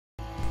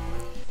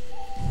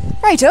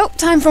Righto,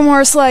 time for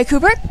more Sly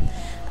Cooper.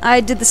 I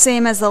did the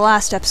same as the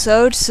last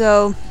episode,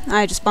 so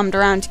I just bummed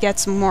around to get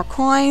some more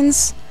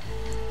coins.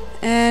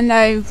 And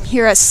I'm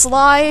here at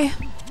Sly,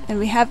 and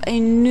we have a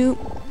new...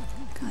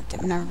 God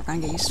damn, I'm never gonna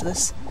get used to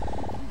this.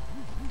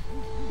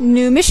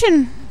 New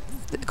mission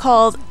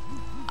called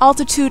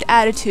Altitude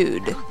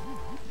Attitude.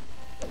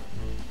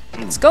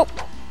 Let's go.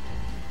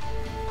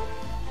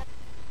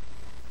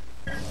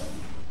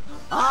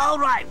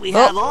 Alright, we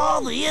have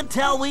all the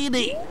intel we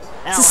need.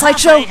 It's a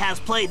slideshow. Jefe has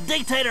played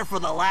dictator for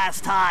the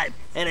last time,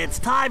 and it's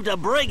time to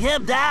bring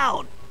him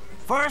down.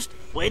 First,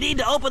 we need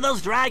to open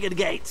those dragon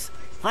gates.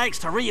 Thanks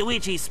to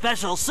Ryuichi's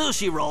special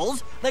sushi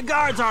rolls, the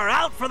guards are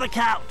out for the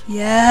count.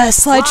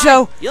 Yes,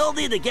 slideshow. You'll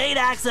need to gain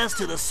access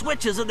to the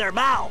switches in their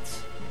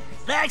mouths.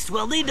 Next,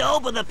 we'll need to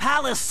open the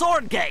palace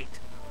sword gate.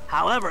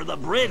 However, the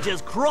bridge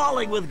is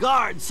crawling with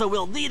guards, so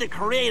we'll need to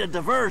create a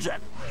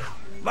diversion.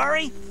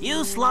 Murray,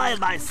 you, Sly, and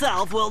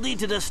myself will need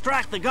to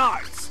distract the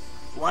guards.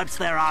 Once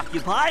they're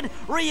occupied,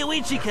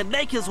 Ryuichi can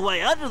make his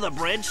way under the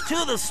bridge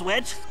to the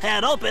switch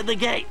and open the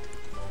gate.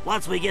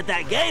 Once we get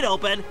that gate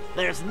open,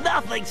 there's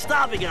nothing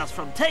stopping us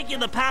from taking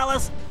the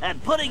palace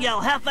and putting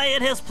El Jefe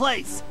in his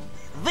place.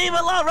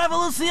 Viva la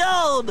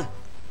revolucion!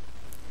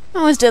 I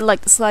always did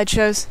like the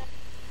slideshows.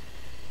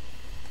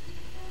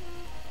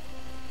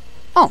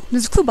 Oh,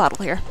 there's a clue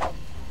bottle here.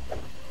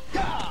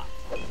 Oh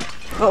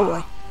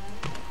boy.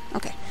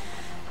 Okay.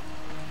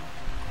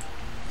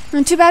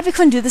 And too bad we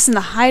couldn't do this in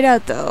the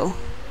hideout, though.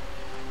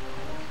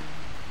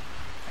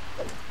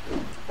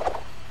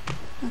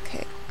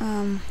 Okay,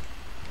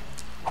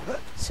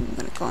 so I'm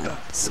gonna go on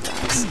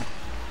disguise.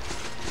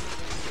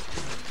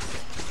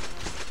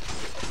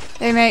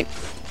 Hey, mate.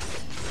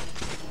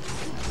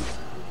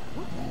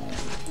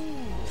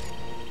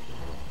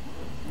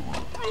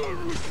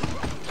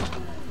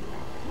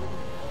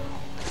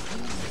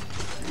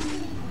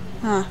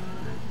 Huh.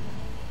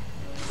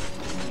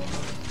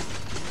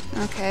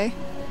 Okay.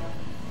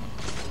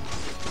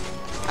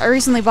 I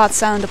recently bought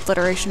sound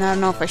obliteration. I don't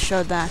know if I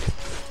showed that.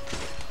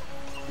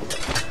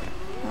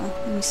 Well,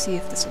 let me see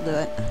if this will do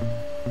it.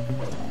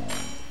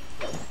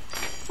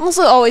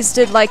 Also, always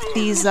did like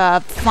these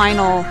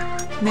final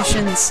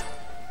missions.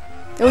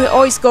 They would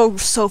always go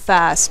so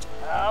fast.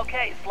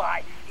 Okay,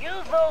 Sly.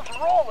 Use those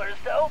rollers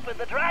to open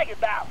the dragon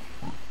mouth.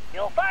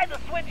 You'll find the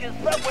switches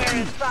somewhere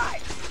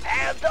inside.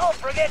 And don't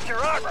forget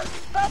your armor.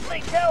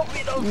 Something tells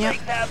me those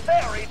things have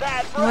very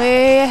bad breath.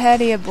 Way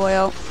ahead of you,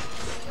 boyo.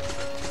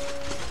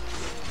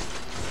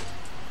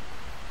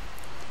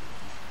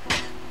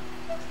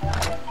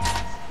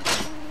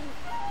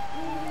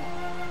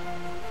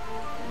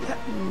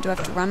 Do I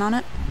have to run on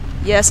it?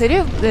 Yes, I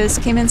do. This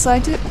came in Sly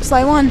 2,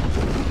 Sly 1.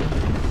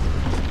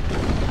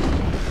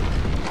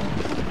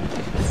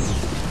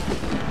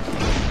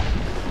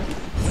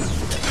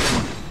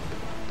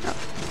 Oh.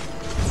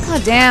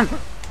 God damn.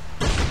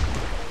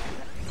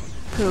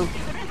 Who?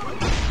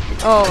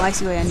 Oh, I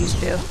see what I need to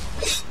do.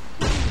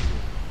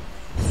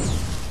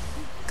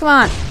 Come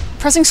on.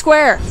 Pressing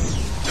square.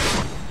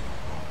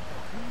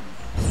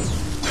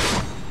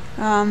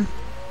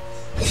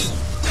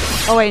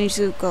 Oh, wait, I need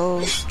to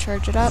go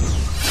charge it up.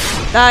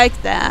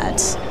 Like that.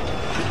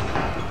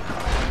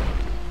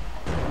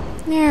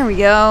 There we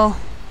go.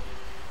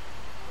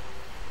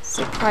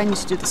 So I probably need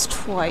to do this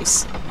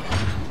twice.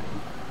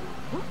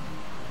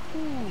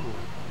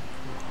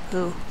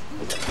 Ooh.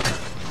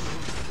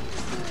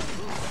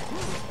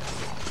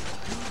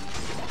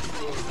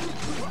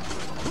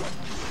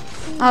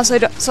 Oh,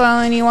 so I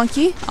only need one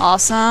key?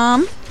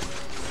 Awesome.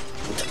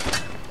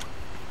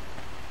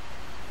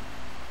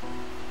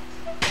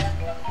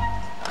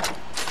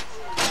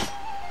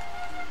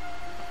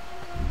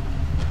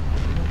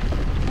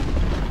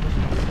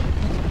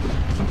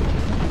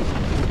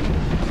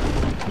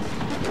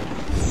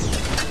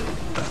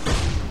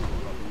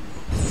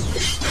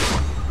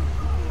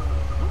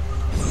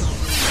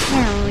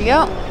 There we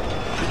go.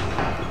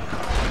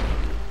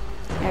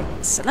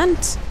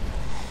 Excellent.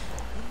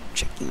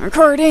 Checking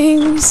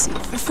recordings. See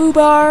if the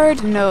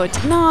foobarred. No, it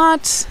did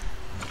not.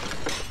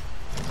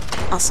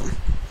 Awesome.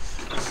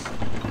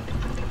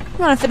 I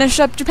want to finish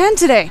up Japan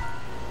today.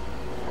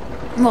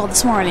 Well,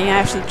 this morning. I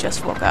actually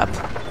just woke up.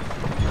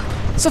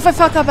 So if I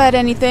fuck up at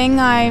anything,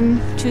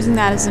 I'm choosing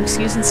that as an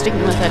excuse and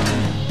sticking with it.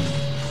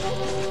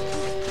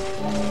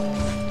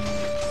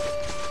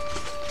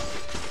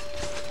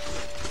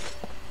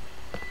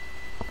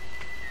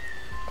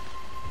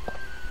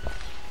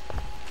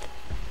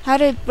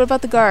 What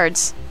about the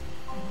guards?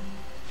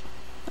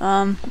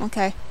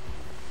 Okay.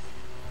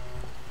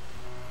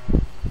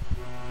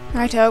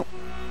 Righto.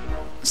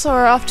 So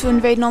we're off to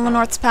invade Nolan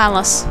North's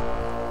palace.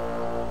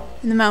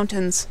 In the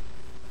mountains.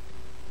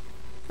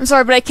 I'm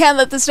sorry, but I can't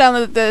let this down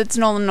that it's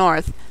Nolan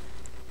North.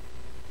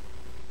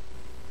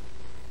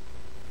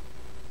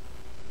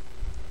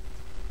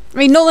 I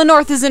mean, Nolan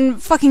North is in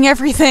fucking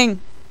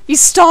everything. He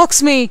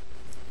stalks me.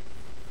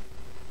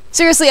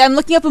 Seriously, I'm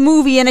looking up a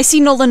movie and I see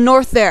Nolan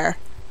North there.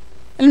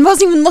 And I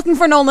wasn't even looking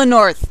for Nolan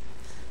North.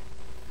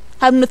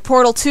 Happened with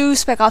Portal 2,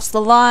 Spec Ops: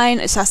 The Line,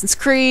 Assassin's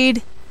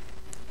Creed,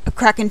 A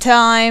Crack in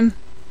Time.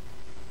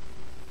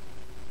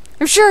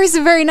 I'm sure he's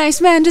a very nice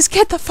man. Just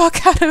get the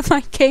fuck out of my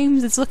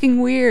games. It's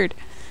looking weird.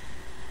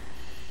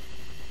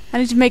 I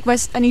need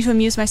to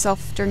amuse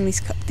myself during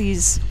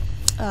these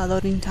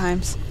loading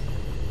times.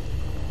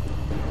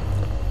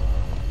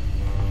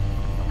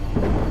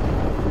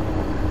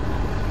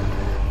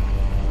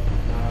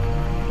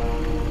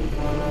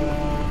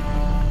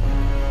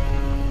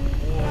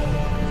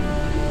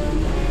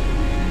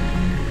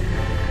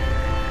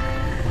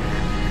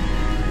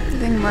 I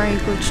think Murray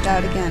glitched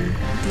out again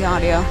with the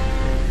audio.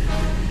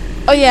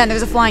 Oh yeah, and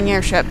there's a flying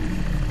airship.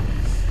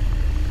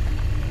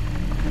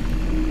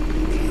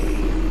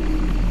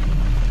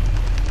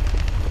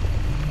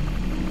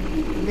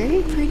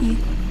 Very pretty.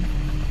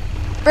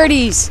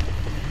 Birdies!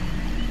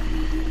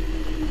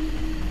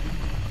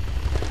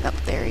 Oh,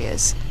 there he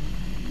is.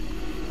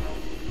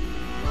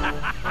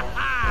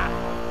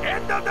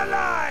 End of the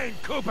line,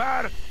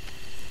 Cooper!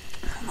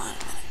 Come on.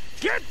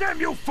 Get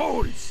them, you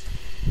fools!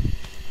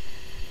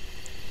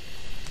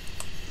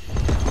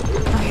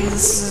 Okay,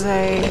 this is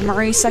a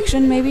Murray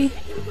section, maybe?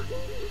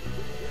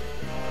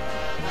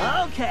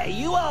 Okay,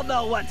 you all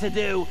know what to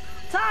do.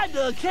 Time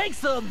to kick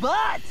some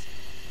butt!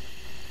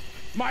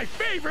 My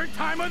favorite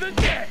time of the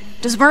day!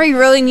 Does Murray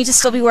really need to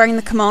still be wearing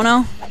the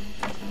kimono?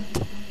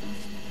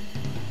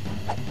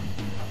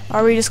 Or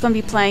are we just going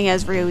to be playing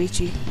as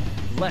Ryoichi?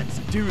 Let's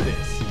do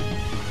this.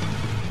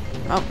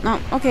 Oh, no.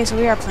 Okay, so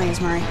we are playing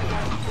as Murray.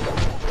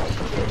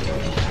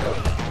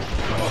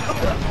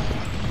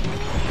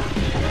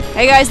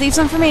 Hey guys, leave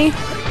some for me!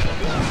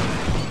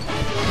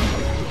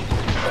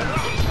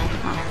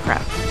 Oh,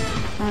 crap.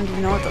 I don't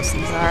even know what those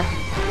things are.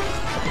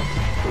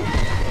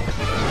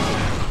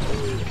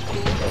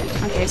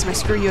 Okay, so my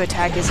screw you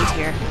attack isn't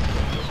here.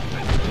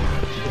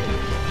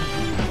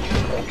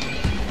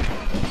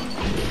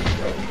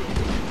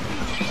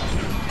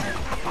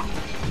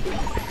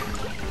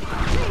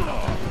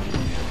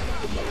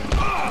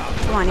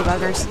 Come on, you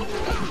buggers.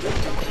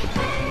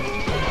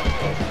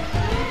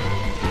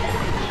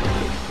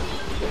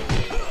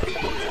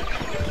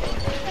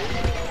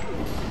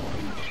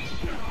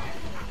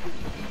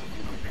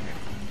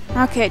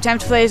 Okay, time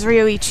to play as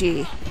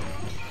Ryoichi.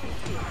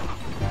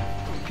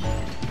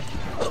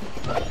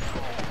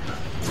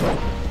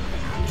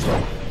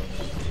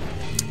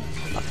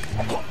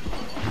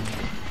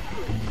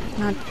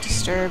 Not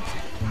disturb.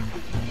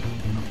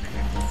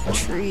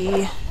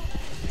 Tree.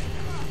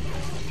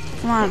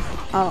 Come on.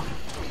 Oh.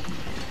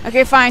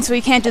 Okay, fine, so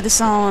we can't do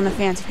this all in a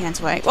fancy pants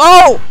way.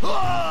 Whoa!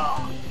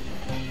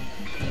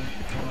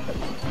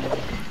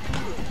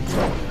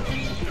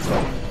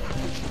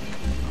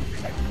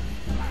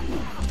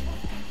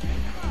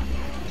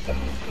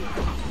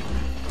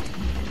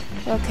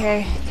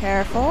 Okay,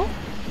 careful.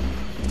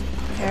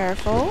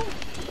 Careful.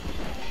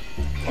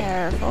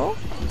 Careful.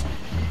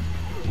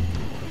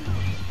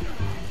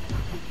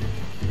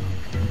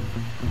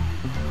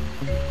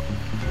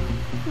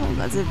 Oh,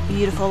 that's a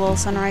beautiful little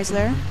sunrise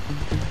there.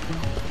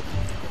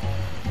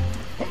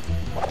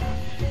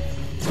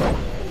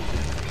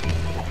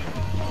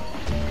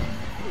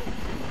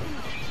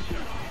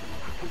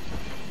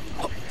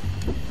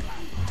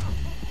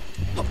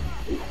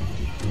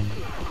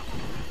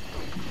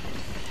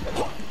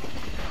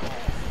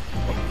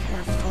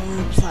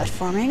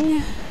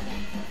 Platforming.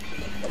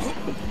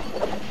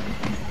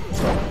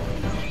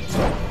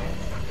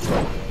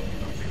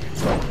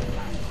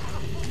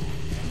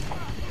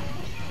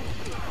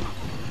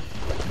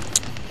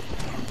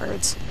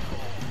 Birds.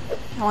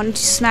 I wanted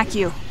to smack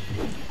you.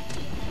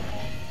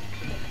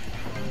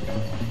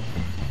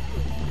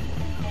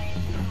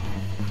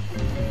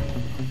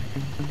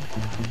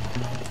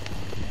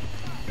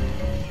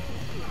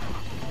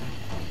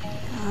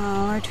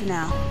 Where to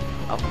now?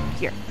 Oh,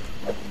 here.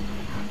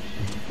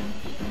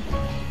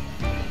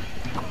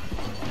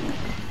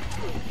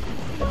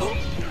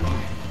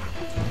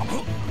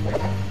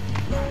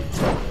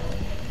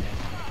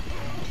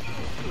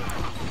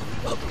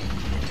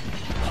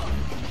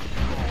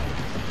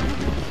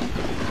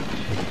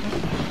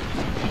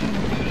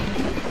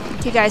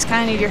 You guys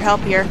kind of need your help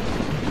here.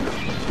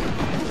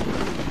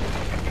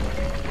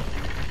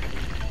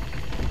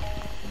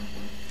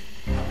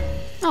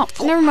 Oh,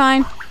 never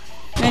mind.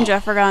 Ninja,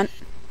 forgot.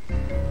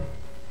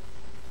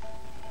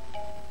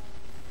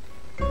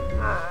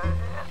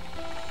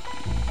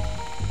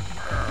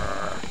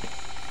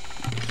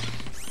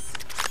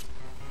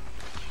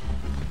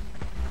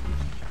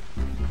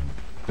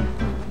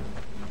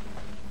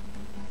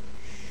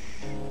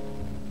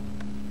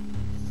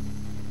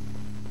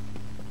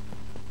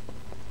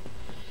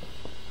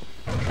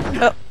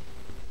 Oh.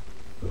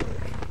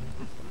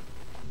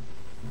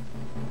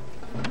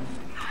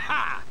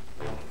 Ha!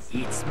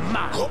 It's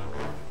mine.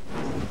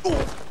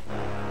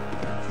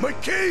 My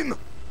cane!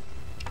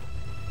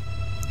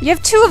 You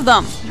have two of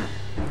them!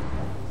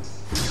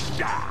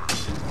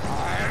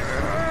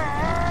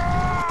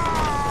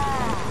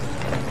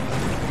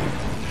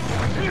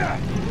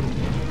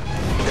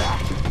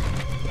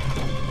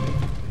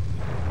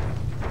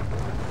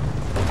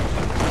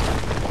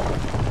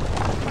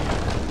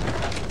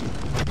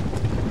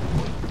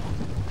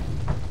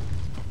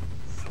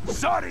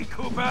 Sorry,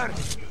 Cooper.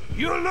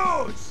 You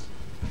lose.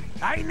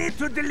 I need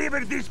to deliver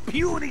this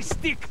puny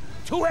stick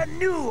to a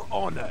new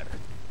owner.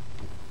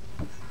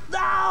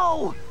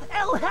 No!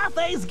 El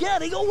Jefe's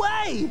getting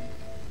away!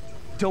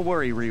 Don't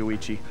worry,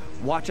 Ryuichi.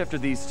 Watch after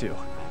these two.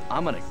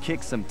 I'm gonna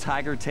kick some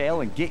tiger tail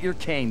and get your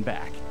cane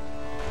back.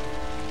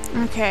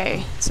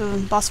 Okay, so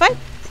boss fight?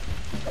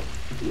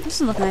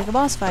 This is looking like a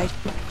boss fight.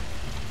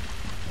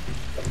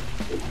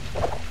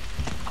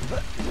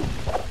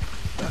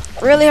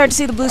 Really hard to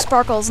see the blue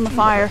sparkles in the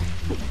fire.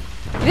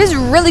 It is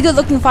really good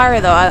looking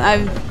fire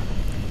though.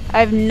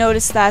 I've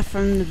noticed that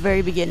from the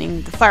very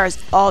beginning. The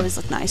fires always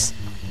look nice.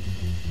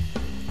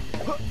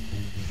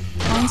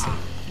 Coins.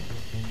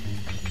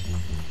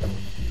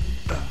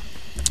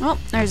 Oh,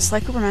 there's a Sly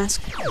Cooper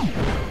mask.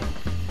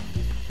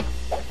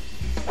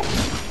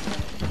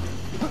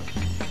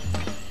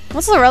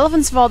 What's the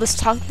relevance of all this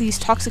these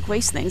toxic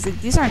waste things?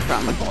 These aren't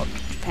from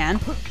Japan.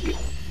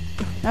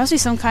 There must be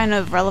some kind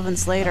of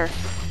relevance later.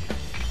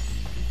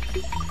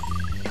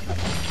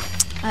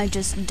 I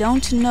just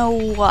don't know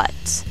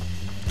what.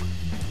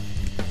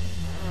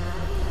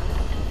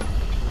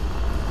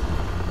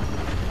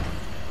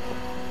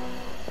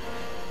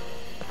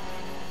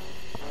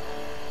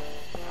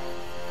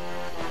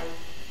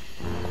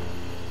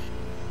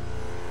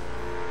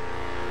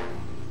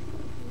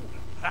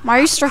 Why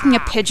are you stroking a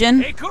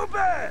pigeon? Hey,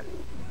 Cooper!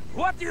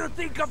 What do you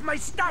think of my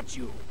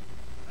statue?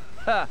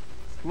 Ha!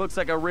 Looks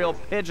like a real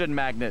pigeon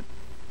magnet.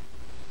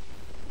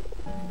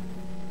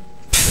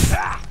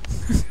 Ah!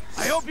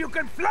 I hope you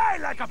can fly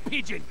like a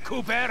pigeon,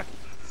 Cooper.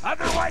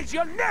 Otherwise,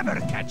 you'll never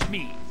catch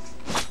me.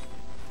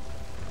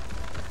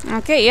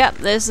 Okay, yep,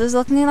 this is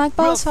looking like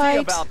boss We'll see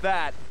fight. about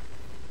that.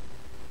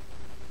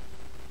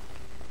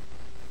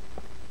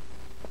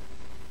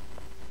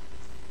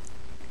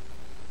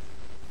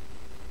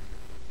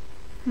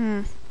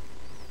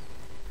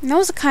 That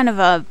was a kind of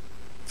a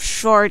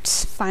short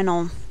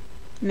final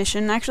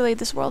mission. Actually,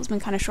 this world's been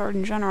kind of short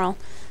in general.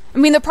 I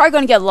mean, they're probably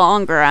going to get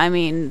longer. I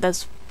mean,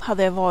 that's how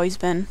they've always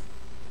been.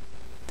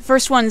 The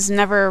first one's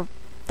never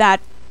that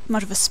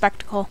much of a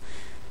spectacle.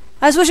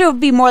 I just wish it would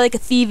be more like a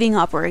thieving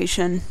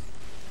operation.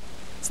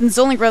 Since it's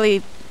only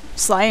really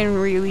Sly and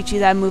Ryuichi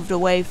that moved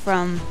away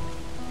from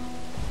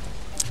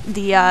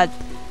the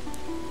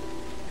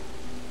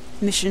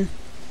mission.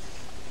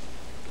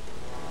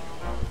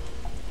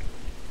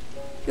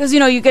 Because, you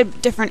know, you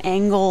get different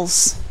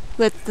angles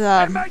with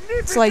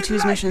Sly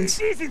 2's missions.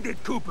 Isn't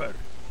it, Cooper?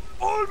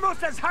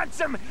 Almost as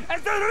handsome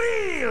as the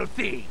real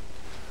thing.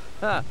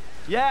 Huh.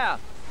 Yeah.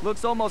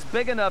 Looks almost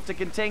big enough to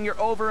contain your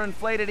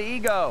overinflated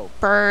ego.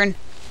 Burn.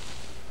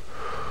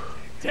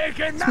 Take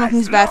a nice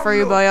Smoking's bad for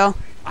you, look. boyo.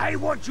 I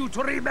want you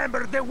to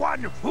remember the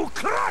one who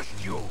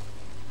crushed you.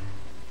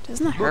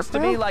 Doesn't that hurt, Looks to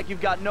bro? me like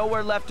you've got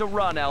nowhere left to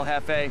run, El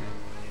Jefe.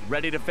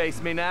 Ready to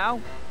face me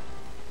now?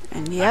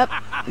 And yep,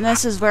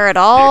 this is where it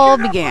all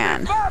Take it up began.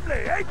 with your family,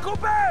 eh,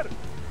 Cooper?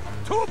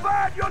 Too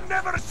bad you'll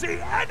never see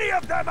any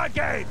of them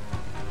again.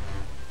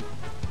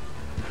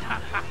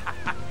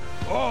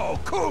 Oh,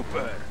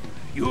 Cooper,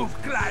 you've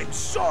climbed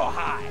so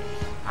high,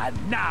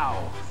 and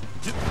now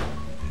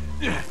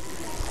you're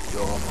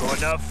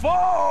gonna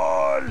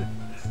fall.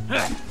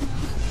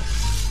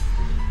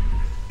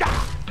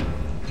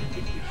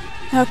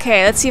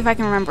 Okay, let's see if I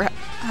can remember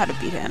how to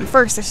beat him.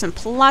 First, there's some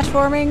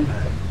platforming.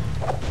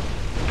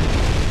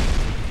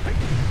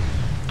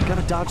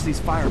 Gotta dodge these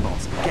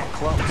fireballs and get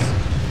close.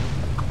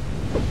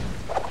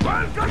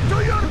 Welcome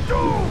to your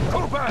doom,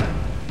 Cooper.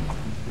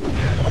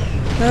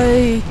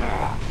 Hey.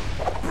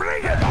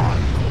 Bring it on,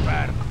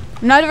 Cooper.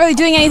 I'm not really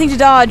doing anything to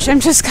dodge,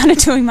 I'm just kind of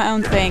doing my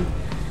own thing.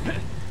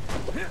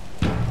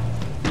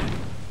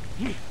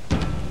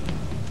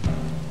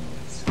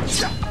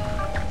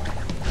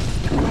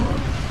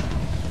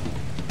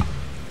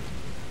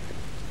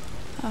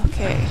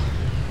 Okay.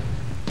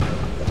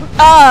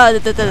 Ah,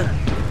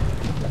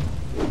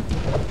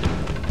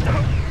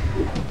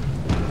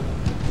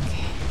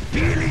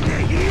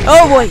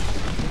 Oh boy!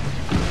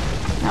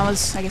 That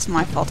was, I guess,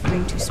 my fault for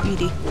being too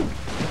speedy.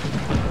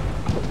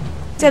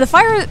 So yeah, the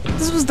fire.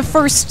 This was the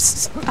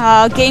first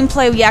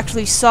gameplay we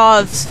actually saw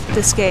of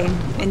this game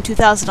in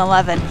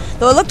 2011.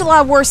 Though it looked a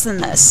lot worse than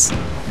this.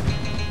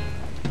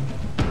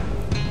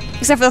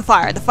 Except for the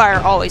fire. The fire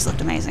always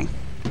looked amazing.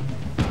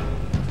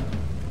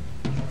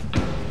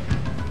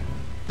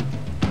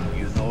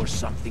 You know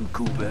something,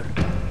 Cooper?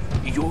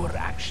 You're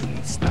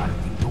actually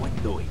starting to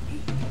annoy me.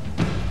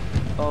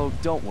 Oh,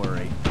 don't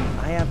worry.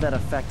 I have that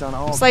effect on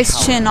all.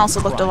 Slice's chin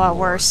also looked a lot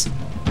worse.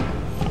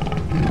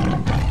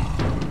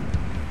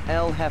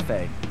 El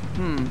Jefe.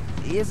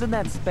 Isn't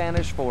that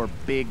Spanish for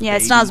big Yeah,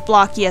 it's not as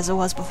blocky as it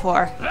was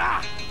before.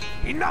 Ah,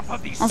 enough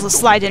of these. Also, stupid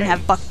Sly didn't games.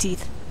 have buck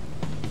teeth.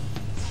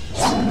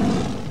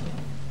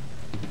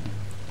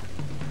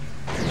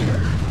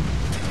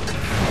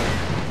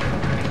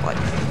 What?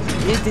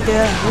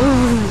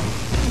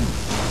 Ooh.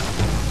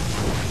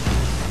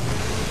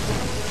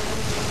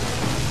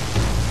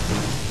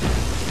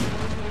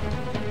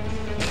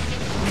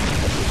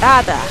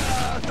 Nada.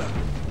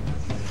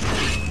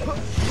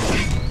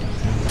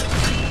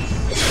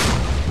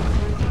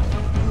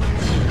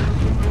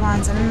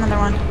 on, send another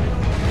one.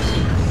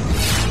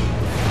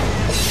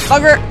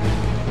 Bugger!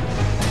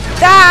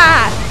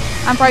 Ah!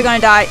 I'm probably gonna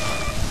die.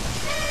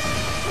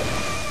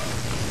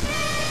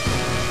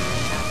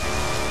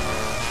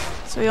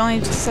 So he only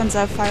just sends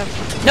out fire.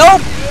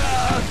 Nope!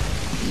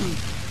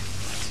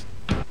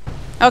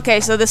 Okay,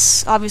 so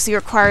this obviously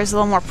requires a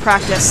little more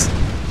practice.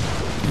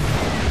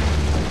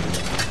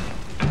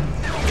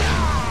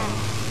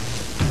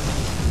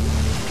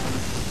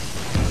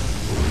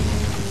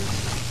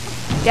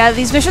 Yeah,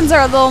 these missions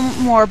are a little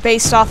more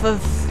based off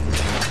of...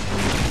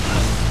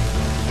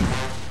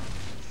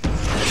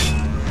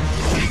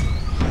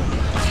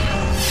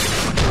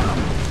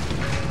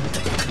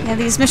 Yeah,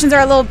 these missions are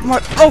a little more...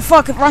 Oh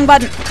fuck, wrong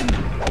button!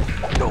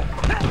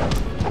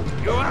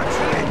 You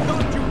actually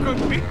thought you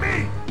could beat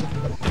me?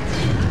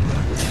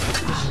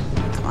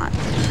 Come on.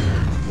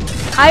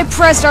 I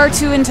pressed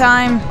R2 in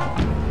time.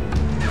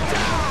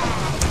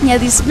 Yeah,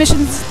 these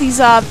missions, these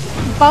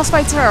boss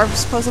fights are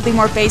supposedly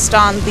more based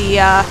on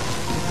the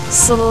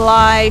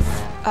Sly,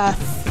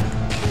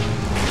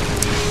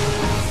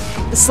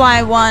 the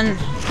Sly 1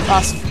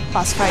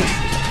 boss fight.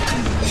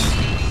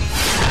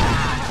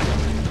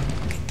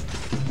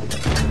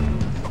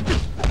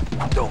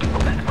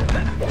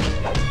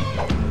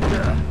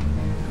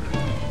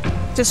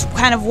 Just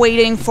kind of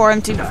waiting for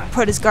him to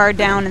put his guard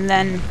down and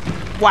then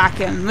whack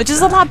him, which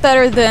is a lot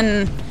better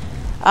than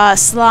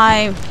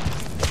Sly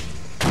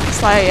 2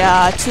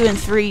 and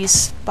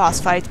 3's boss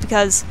fights,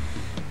 because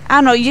I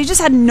don't know, you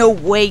just had no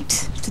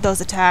weight to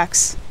those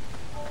attacks.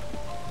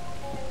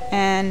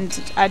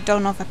 And I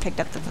don't know if I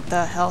picked up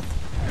the health.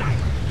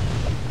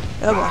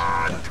 Oh boy.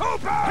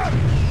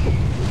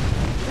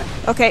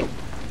 Okay.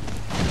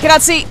 Get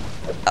out, see!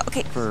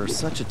 Okay. For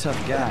such a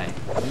tough guy,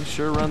 he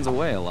sure runs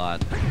away a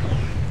lot.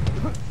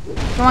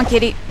 Come on,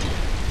 kitty.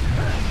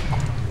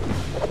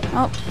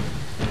 Oh.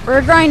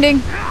 We're grinding.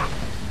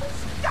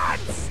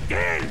 Stand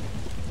still!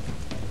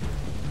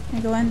 Can I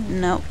go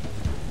in? No.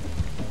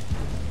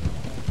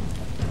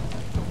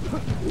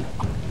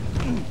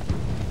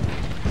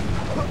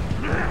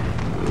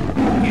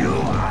 You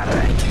are a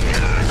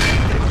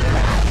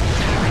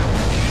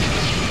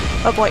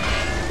Oh boy.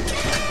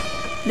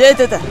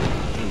 Duh.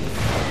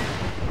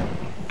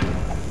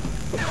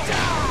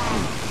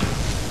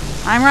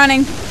 I'm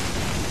running.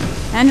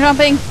 And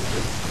jumping.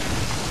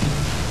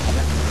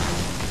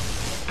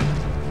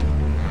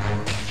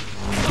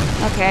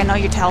 Okay, I know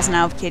your tails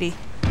now, kitty.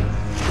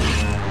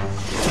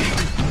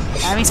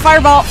 That means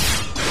fireball!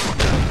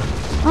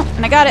 Oh,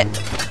 and I got it.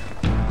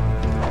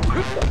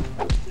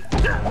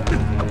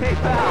 Hey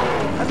pal,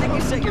 I think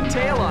you set your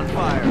tail on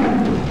fire.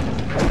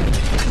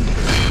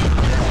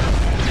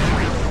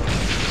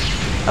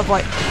 Oh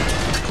boy.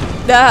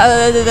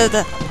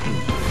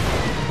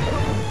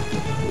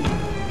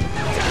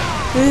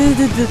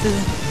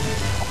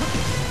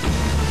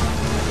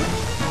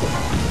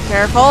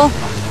 Careful.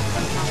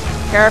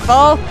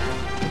 Careful.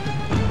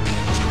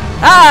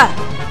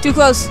 Ah! Too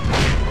close.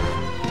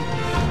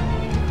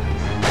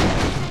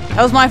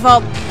 That was my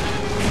fault.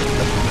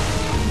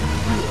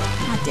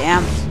 God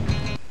damn.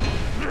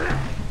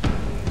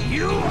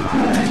 You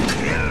are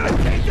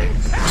irritating.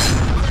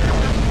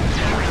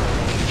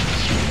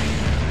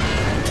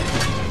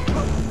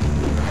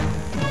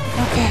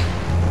 Okay.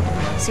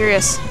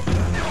 Serious.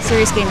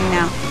 Serious gaming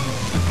now.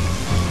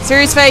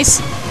 Serious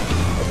face.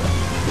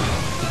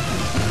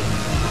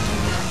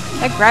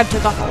 That grab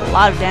took off a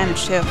lot of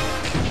damage too.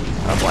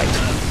 Oh boy.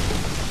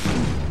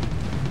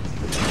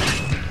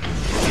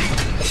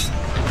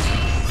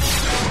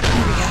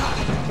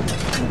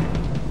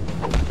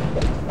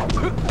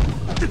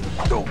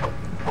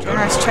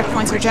 Generous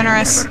checkpoints are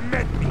generous.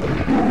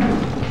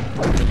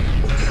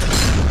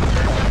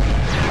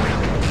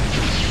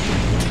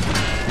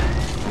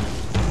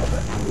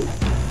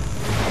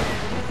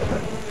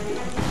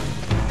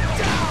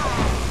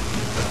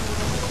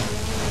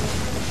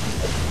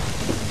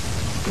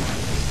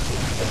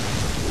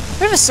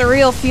 Bit of a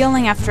surreal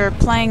feeling after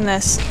playing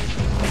this,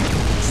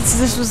 since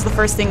this was the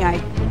first thing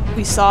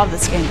we saw of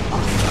this game. Oh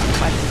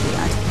fuck, why did I do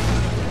that?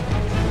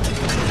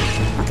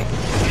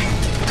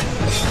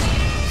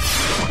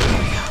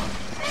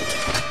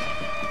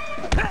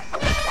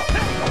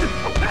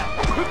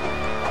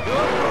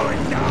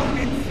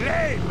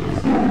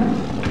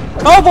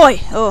 Oh boy!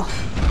 Oh.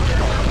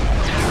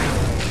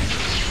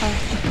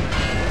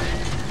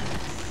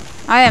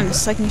 I am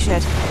sucking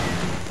shit.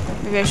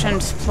 Maybe I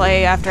shouldn't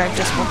play after I've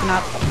just woken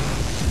up.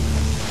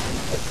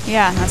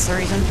 Yeah, that's the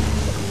reason.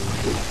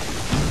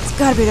 It's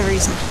gotta be the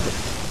reason.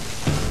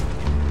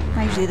 I'm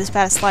not usually this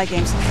bad at slide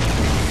games.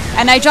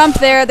 And I jumped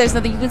there, there's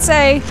nothing you can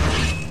say.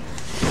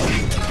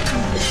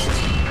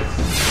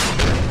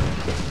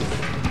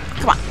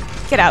 Come on,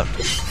 get out.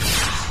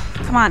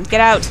 Come on, get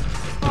out.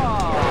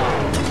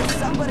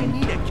 Somebody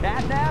need a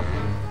catnap?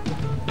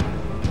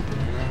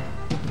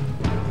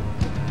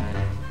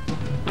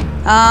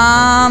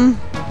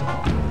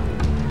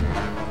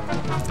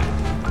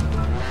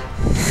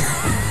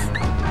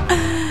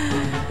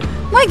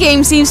 My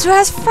game seems to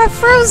have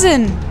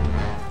frozen.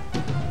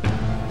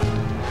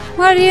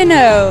 What do you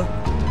know?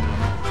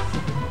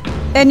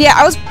 And yeah,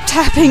 I was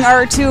tapping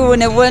R2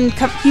 and it wouldn't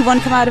come, he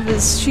wouldn't come out of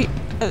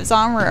his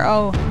armor.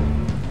 Oh.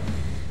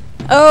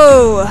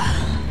 Oh.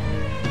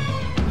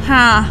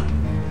 Huh.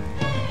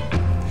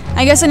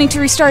 I guess I need to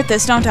restart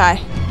this, don't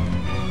I?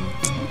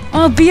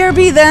 Oh,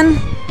 BRB then.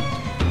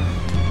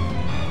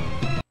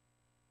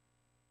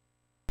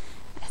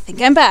 I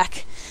think I'm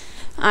back.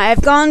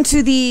 I've gone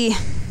to the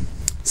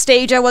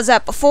stage I was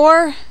at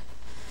before,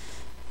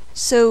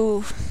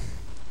 so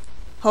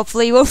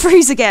hopefully you won't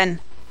freeze again.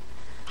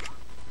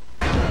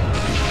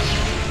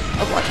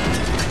 Oh boy.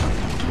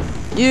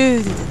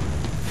 You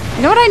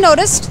know what I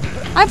noticed?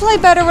 I play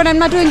better when I'm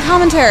not doing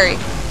commentary.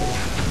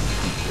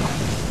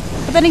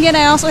 But then again,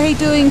 I also hate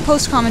doing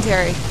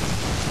post-commentary.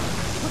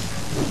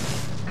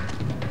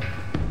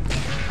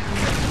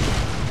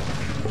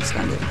 He's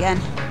gonna do it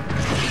again.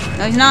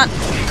 No, he's not.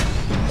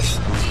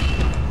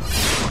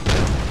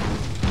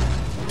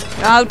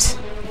 Out.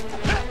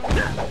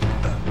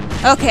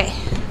 Okay.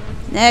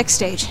 Next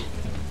stage.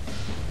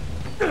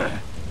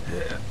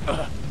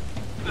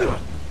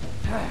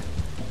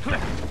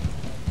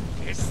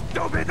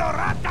 Estúpido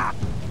rata!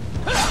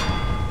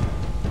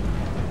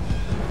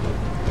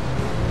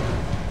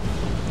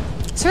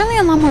 Certainly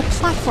a lot more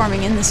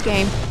platforming in this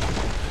game,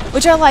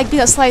 which I like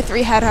because Sly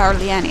 3 had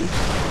hardly any.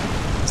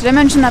 Did I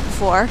mention that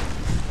before?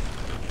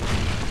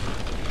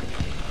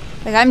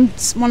 Like, I'm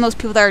one of those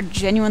people that are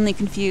genuinely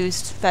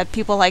confused that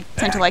people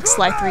tend to like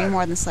Sly 3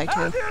 more than Sly 2.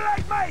 How do you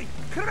like my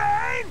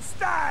crane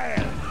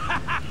style?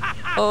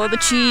 Oh, the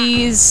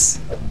cheese.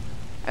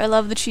 I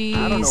love the cheese.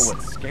 I don't know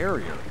what's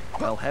scarier.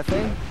 El Jefe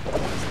or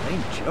his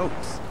lame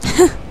jokes.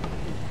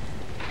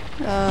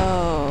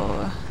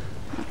 Oh.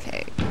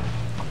 Okay.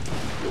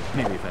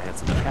 Maybe if I had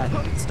some cat,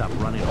 I could stop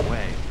running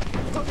away.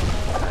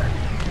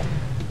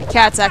 The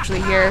cat's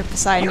actually here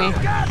beside me. You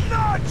got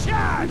no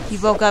chance! He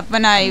woke up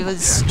when I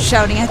was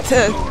shouting at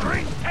the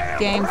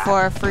game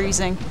for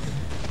freezing.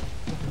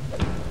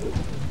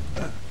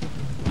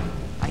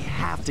 I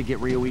have to get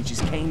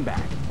Ryoichi's cane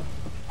back.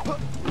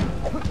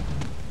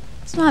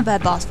 It's not a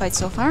bad boss fight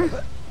so far.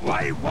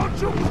 Why won't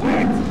you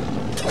quit?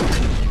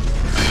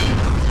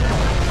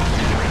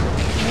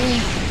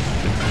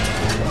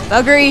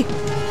 Buggery!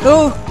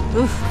 Ooh!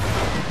 Oof.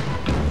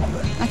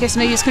 Okay, so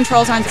maybe his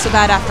controls aren't so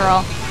bad after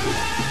all.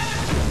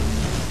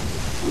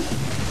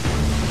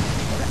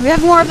 We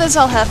have more of this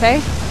El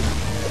Jefe.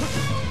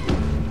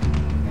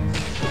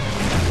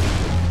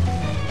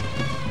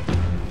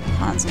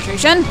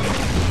 Concentration.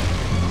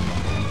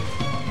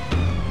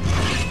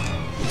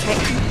 Okay.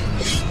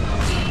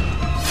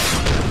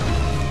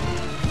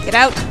 Get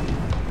out.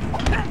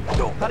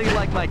 How do you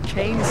like my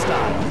cane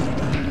style?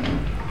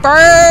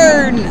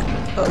 Burn!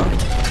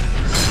 Uh-oh.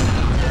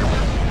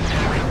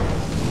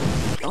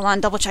 Hold on,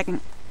 double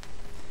checking.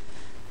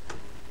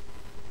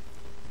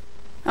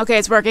 Okay,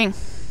 it's working.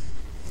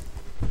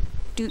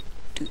 Do.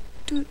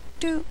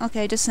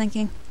 Okay, just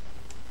thinking.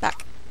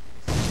 Back.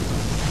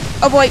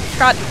 Oh boy,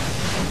 God.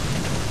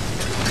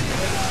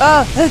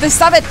 Oh,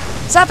 stop it!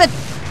 Stop it!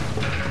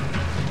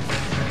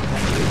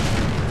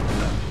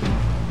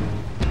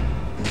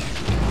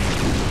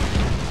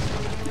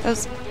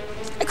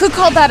 I could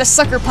call that a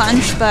sucker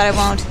punch, but I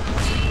won't.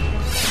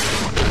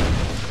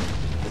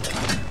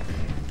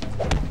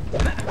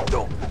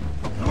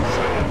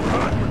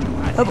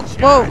 Oh,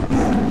 whoa!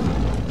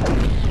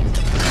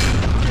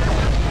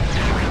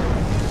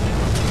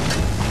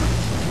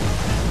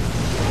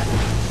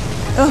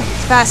 Oh,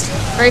 it's fast.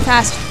 Very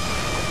fast.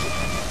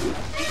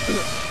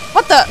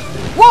 What the?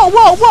 Whoa,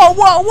 whoa, whoa,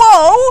 whoa,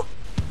 whoa!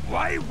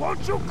 Why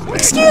won't you quit?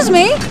 Excuse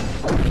me?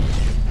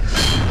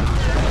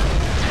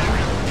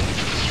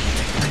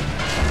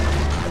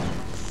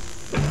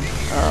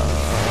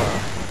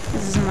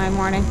 This isn't my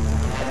morning.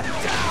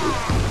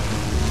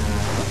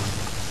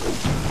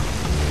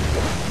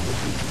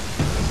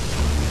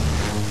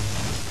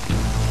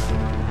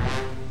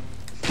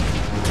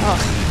 Oh.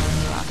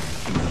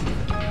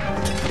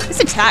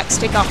 These attacks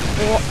take off.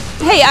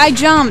 Hey, I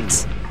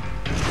jumped!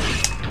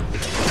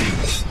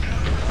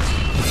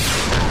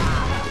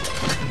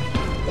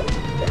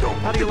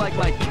 How do you like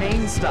my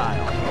cane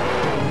style?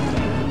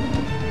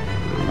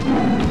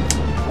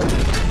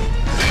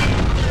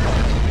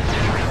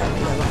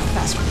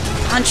 Fast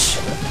punch.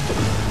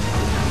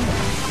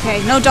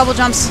 Okay, no double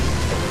jumps.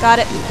 Got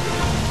it.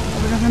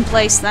 Double jump in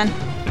place then.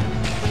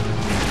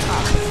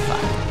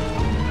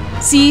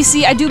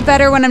 See, I do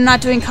better when I'm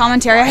not doing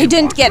commentary. I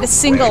didn't get a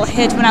single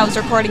hit when I was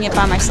recording it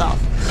by myself.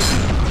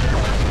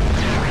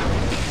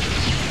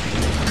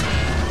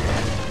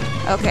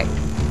 Okay.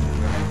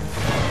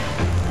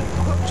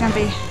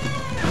 Jumpy.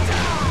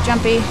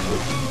 Jumpy.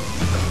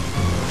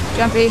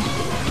 Jumpy.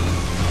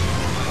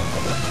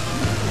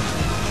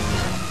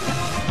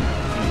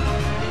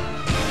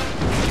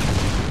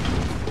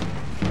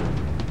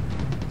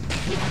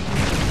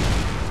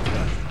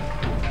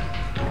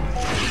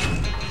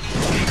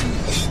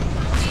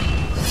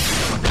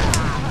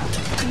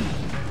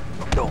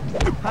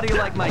 How do you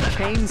like my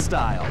cane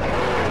style?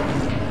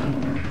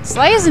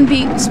 Sly isn't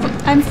being...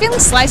 I'm feeling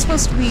Sly's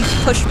supposed to be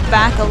pushed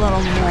back a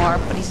little more,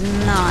 but he's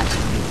not.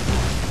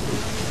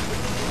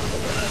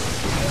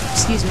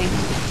 Excuse me.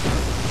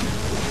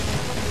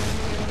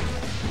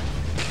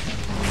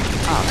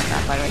 Oh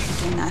crap, why do I keep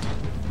doing that?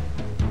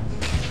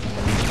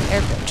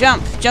 There we go.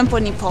 Jump! Jump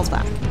when he pulls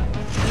back.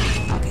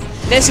 Okay,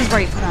 this is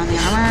where you put on the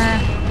armor.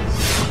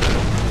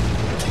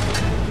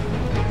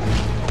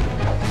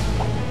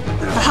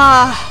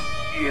 Haha!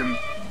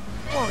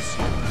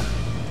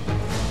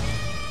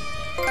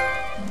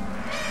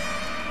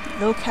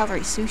 Low calorie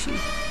sushi.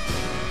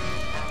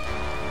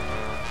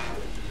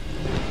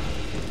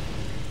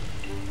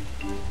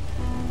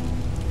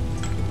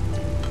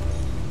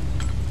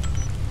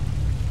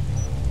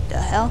 The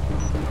hell?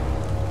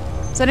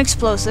 Is that an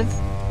explosive?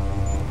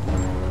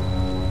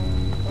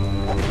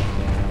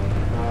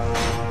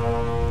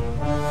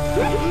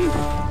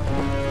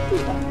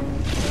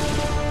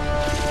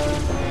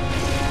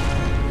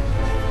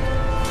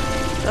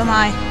 Am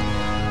I?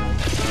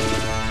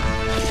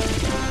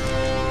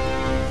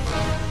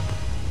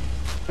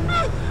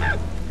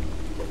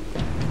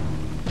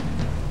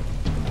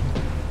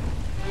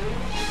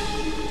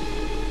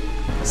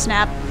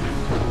 Snap.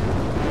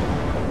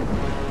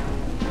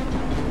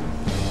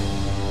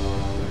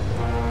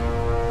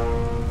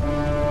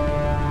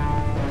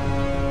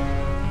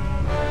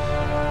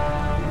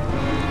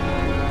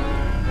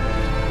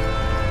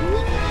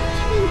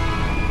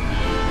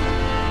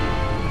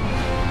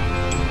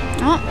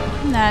 Oh,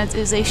 that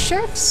is a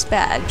sheriff's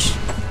badge.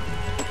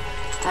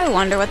 I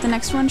wonder what the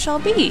next one shall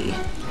be.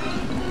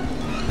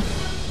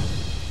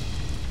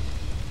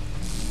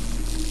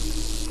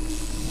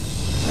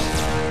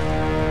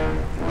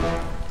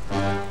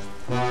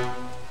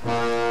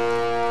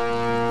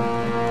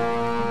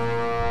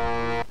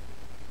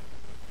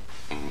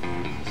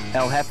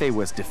 El Jefe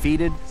was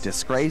defeated,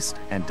 disgraced,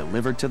 and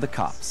delivered to the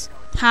cops.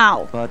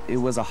 How? But it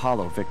was a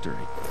hollow victory.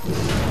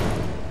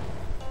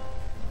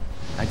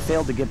 I'd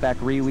failed to get back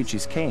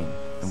Ryuichi's cane,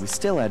 and we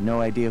still had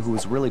no idea who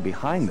was really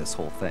behind this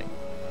whole thing.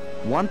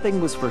 One thing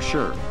was for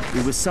sure,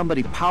 it was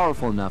somebody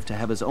powerful enough to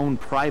have his own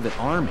private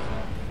army.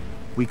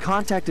 We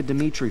contacted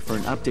Dimitri for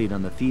an update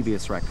on the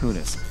Thieves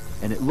Raccoonus,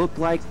 and it looked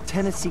like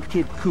Tennessee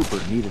Kid Cooper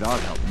needed our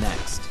help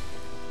next.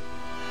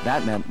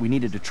 That meant we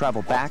needed to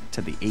travel back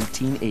to the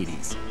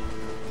 1880s.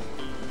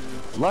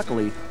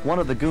 Luckily, one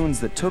of the goons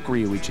that took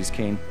Ryuichi's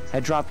cane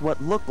had dropped what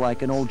looked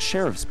like an old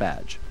sheriff's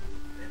badge.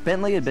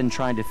 Bentley had been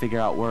trying to figure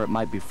out where it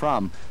might be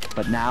from,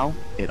 but now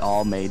it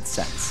all made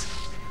sense.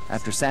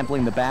 After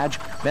sampling the badge,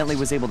 Bentley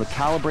was able to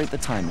calibrate the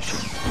time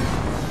machine.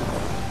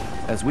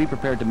 As we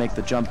prepared to make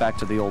the jump back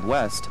to the Old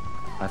West,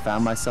 I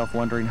found myself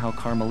wondering how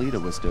Carmelita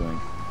was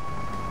doing.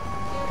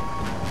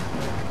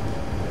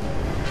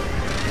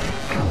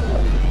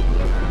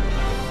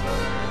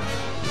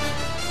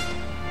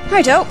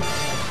 Righto.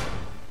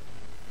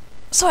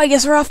 So I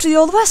guess we're off to the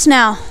Old West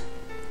now.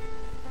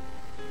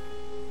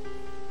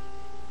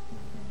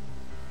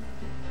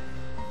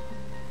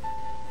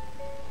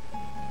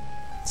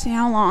 See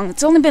how long?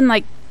 It's only been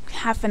like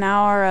half an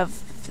hour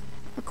of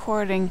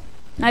recording.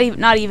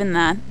 Not even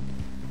that.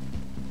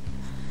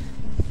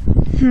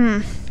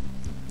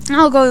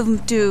 I'll go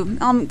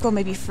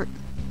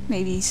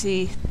maybe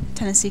see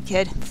Tennessee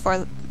Kid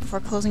before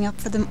closing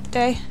up for the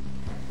day.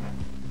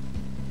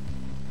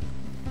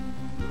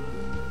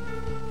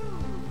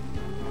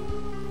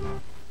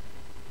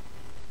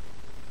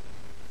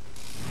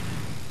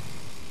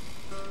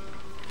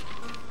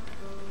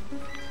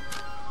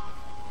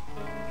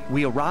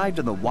 We arrived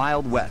in the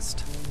Wild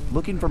West,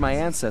 looking for my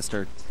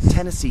ancestor,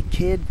 Tennessee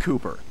Kid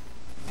Cooper.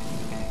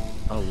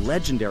 A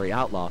legendary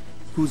outlaw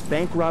whose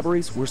bank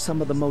robberies were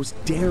some of the most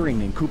daring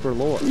in Cooper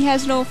lore. He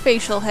has no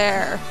facial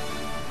hair.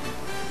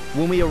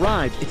 When we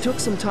arrived, it took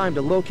some time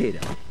to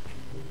locate him.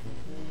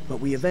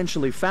 But we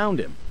eventually found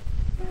him.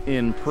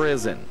 In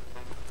prison.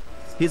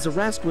 His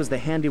arrest was the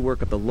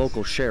handiwork of the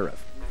local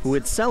sheriff, who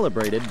had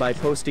celebrated by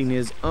posting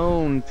his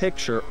own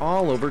picture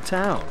all over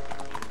town.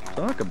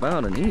 Talk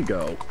about an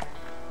ego.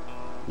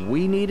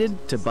 We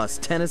needed to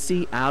bust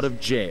Tennessee out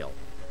of jail.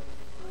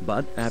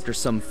 But after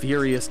some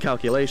furious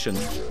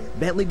calculations,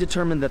 Bentley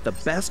determined that the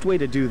best way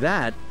to do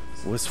that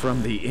was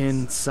from the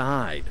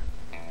inside.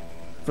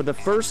 For the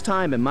first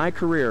time in my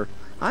career,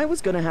 I was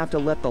going to have to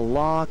let the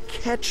law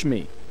catch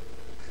me.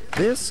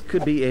 This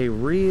could be a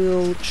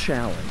real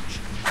challenge.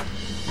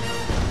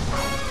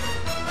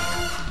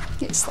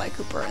 Get Sly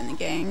Cooper and the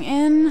gang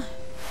in.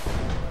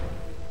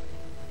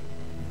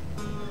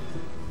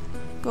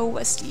 Go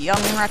west,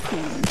 young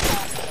raccoon.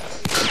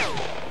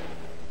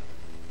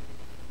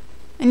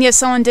 And yes,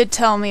 someone did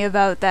tell me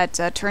about that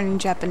turning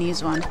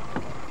Japanese one.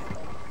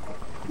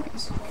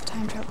 Here's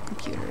time travel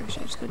computer.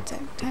 Should I just go to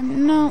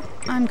time? No,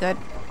 I'm good.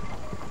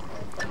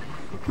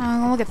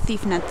 I'll look at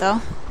ThiefNet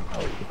though.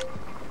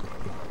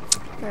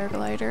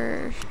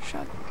 Paraglider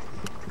shot.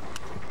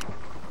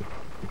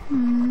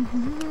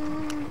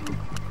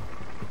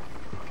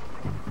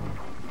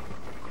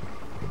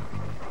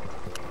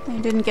 I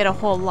didn't get a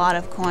whole lot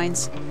of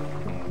coins.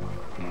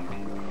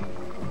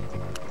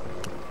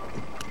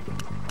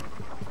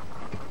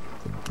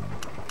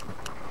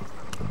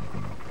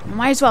 I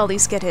might as well at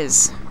least get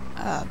his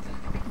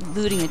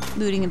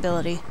looting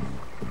ability.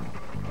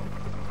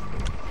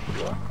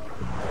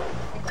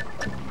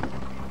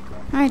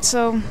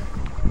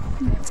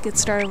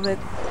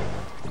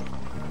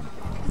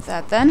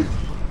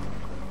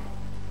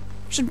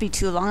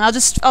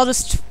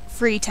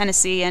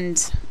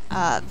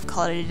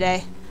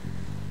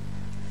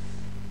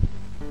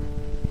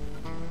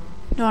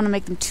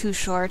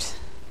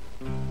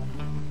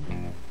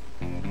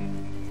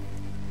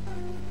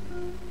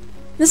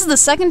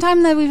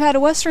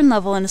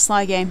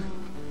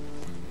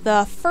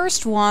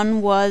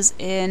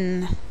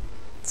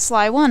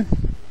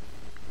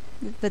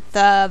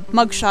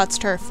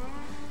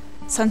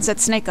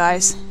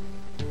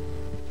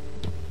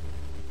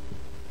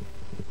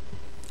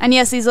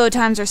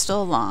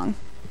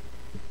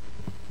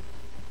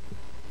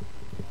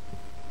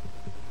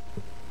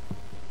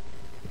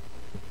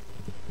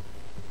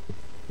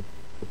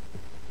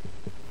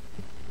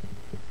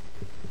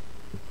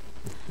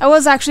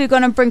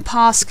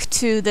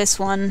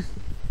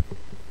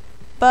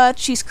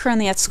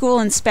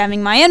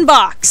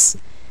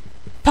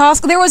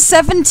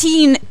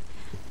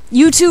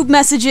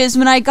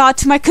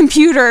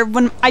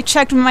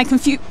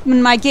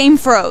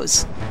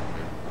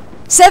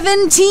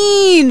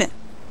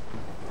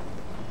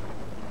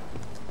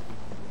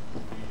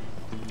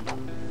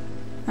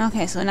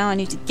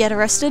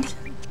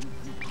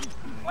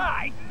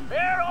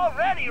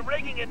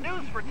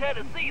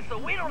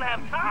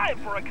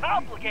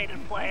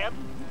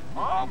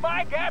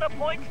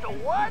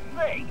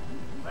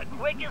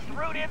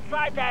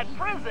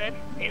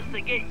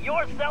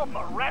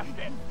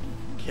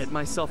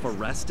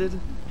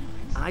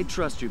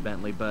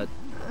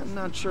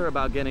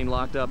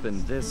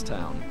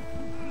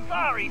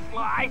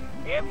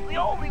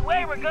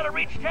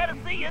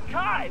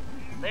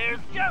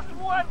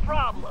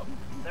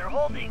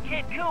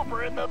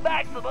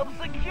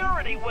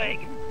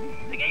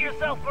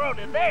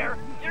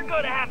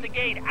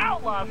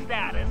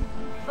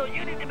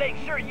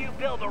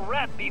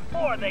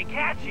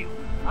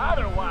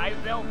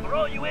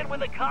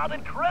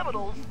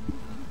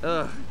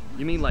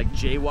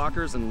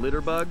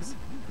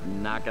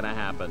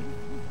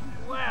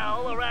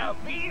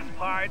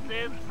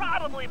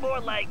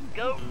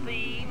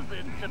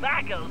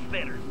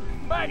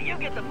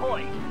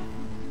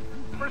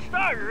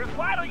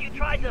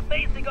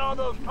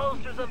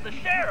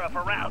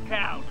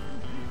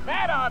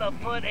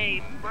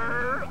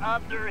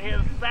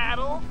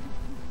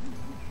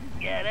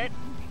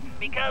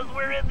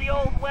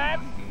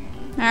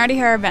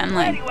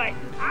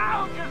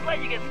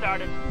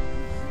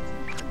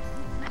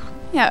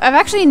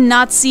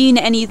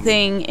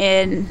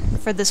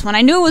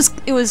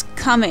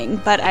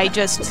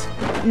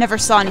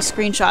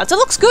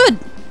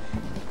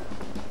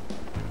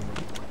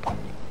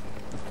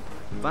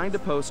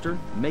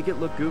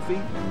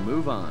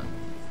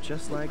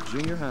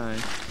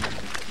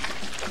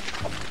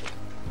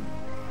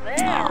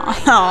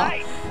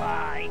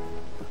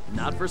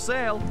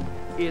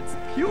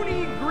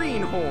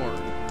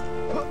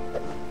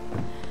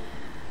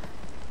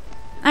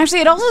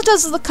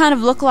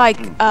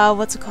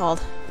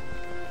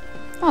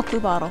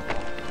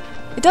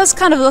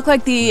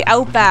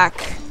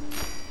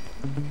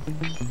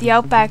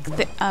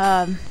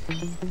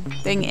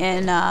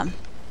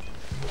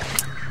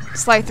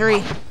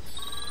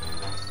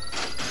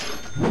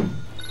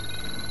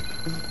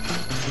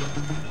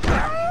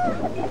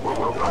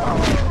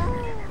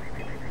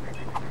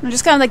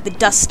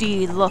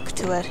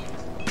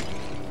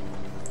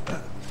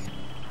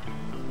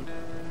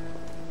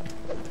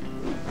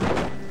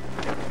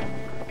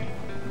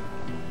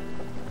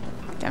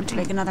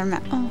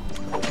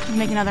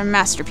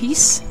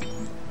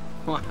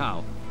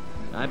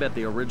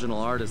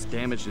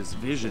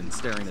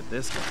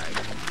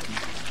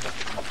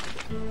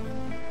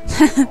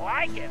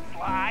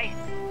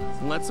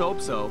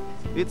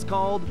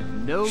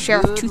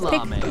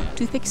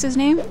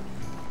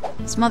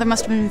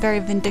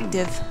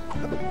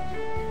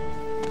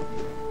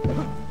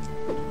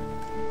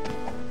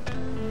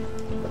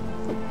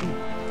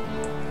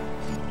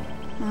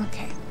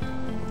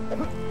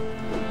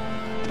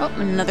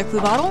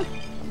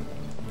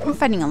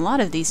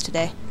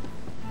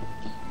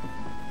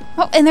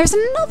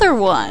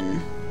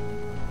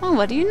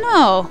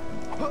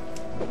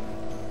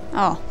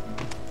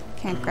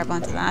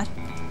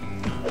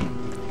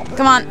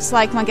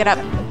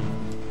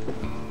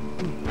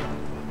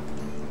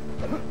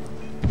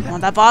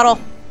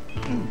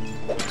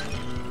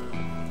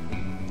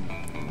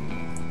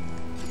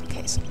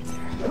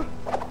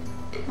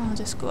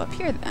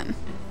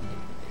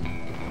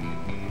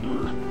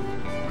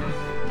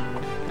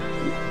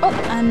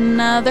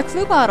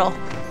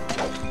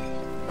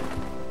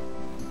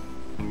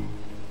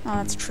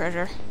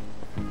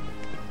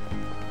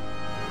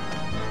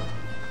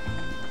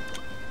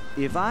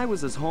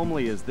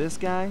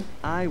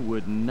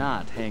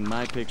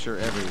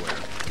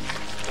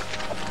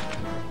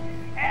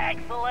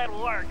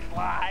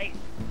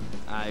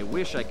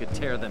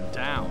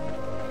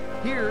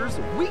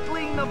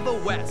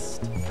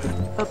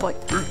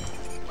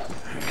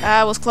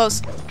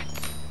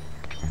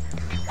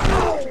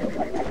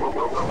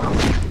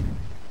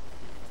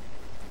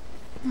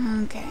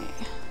 Okay.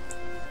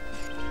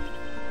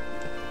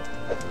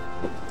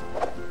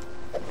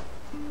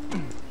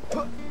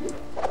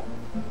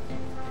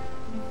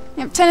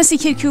 Yep, Tennessee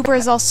Kid Cooper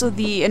is also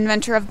the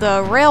inventor of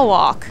the rail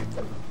walk.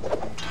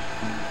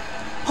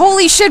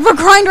 Holy shit, we're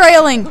grind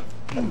railing!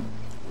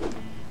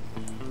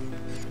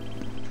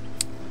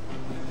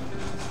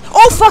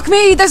 Oh fuck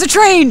me! There's a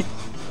train!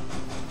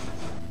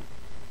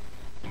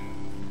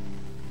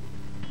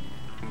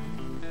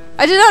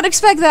 I did not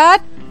expect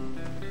that!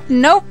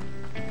 Nope.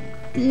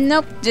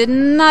 Nope, did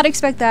not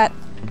expect that.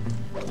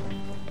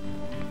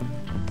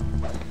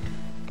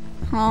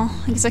 Well,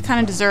 I guess I kind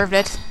of deserved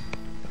it.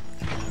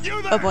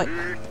 Oh boy.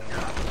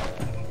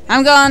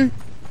 I'm gone!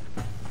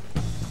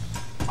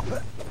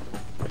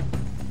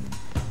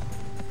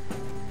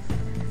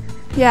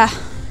 Yeah.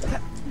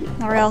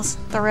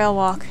 The rail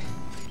walk.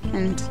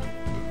 And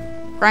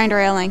grind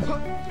railing.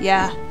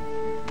 Yeah.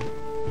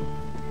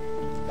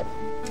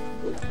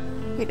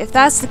 Wait, if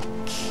that's the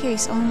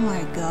case, oh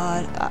my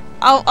god.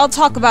 I'll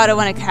talk about it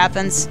when it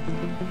happens.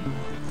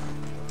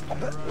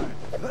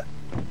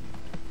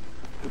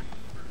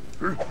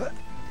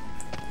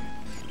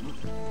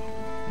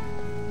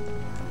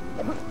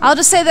 I'll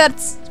just say that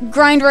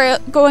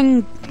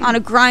going on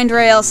a grind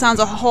rail sounds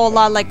a whole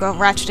lot like a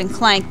Ratchet and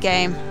Clank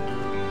game.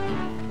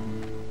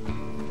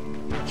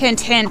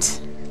 Hint,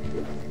 hint.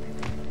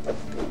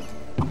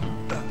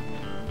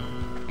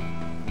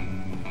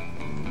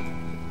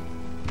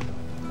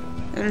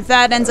 And if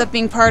that ends up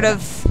being part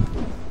of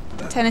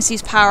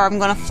Tennessee's power, I'm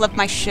gonna flip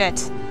my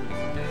shit.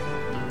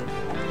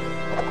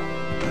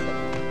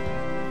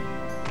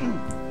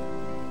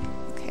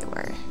 Okay,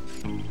 where?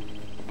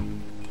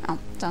 Oh,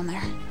 down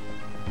there.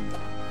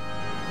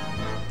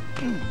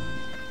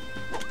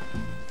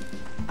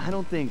 I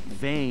don't think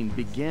vain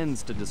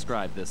begins to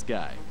describe this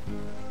guy.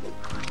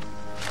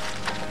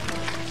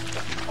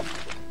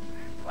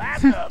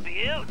 That's a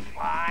beaut,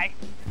 Sly.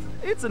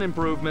 It's an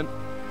improvement.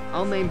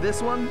 I'll name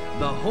this one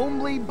the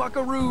Homely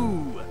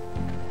Buckaroo.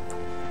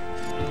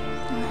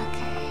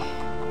 Okay.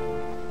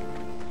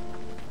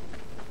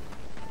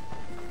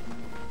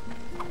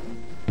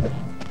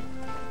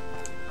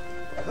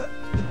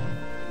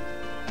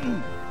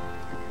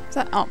 Is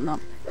that? Oh no,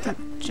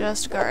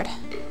 just guard.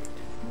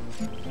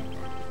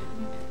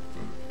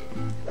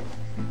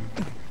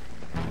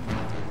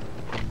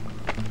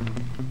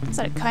 Is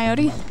that a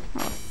coyote or a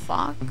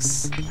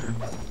fox?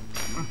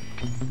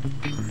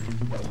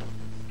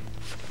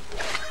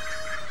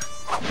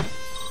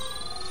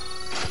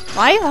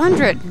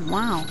 500!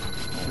 Wow.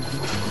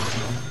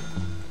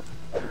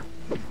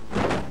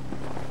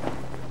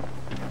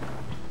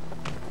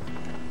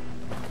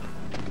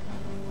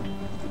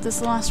 This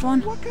the last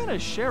one? What kind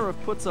of sheriff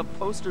puts up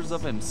posters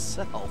of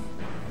himself?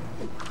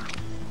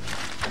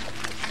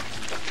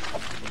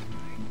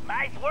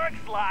 Nice work,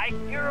 Sly.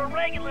 You're a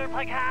regular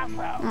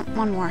Picasso. Oh,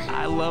 one more.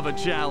 I love a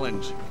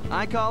challenge.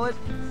 I call it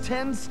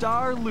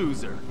 10-star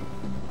loser.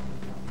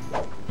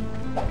 I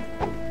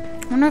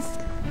wonder if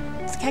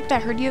the cacti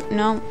hurt you?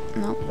 No,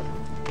 no.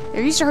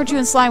 They used to hurt you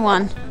in Sly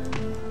 1.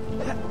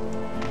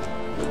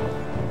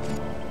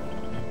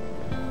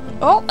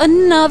 Oh,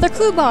 another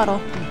clue bottle.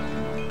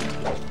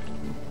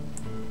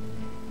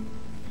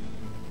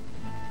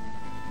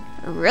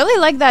 I really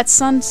like that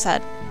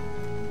sunset.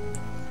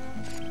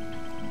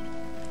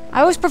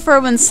 I always prefer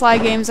when Sly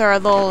games are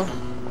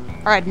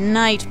at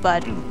night,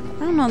 but I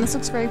don't know, this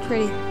looks very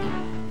pretty.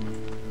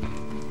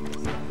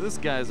 This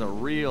guy's a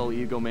real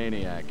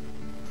egomaniac.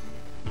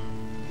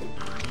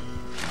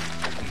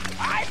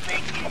 I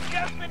think you've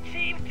just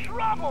achieved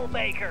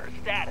troublemaker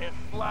status,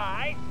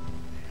 Sly.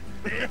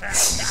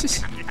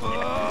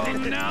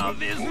 Oh, now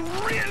this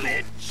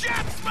really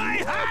chaps my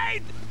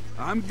hide!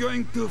 I'm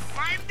going to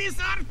find this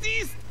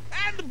artist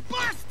and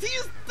bust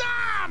his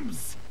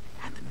thumbs!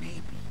 And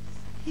maybe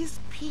his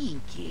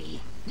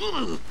pinky.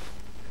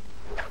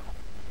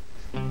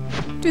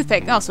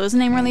 Toothpick. Oh, so his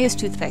name really is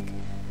Toothpick.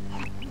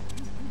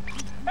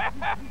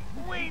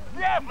 We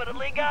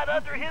definitely got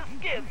under his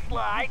skin,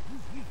 Sly.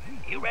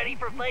 You ready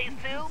for phase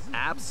 2?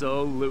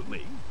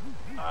 Absolutely.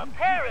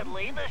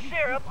 Apparently, the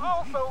sheriff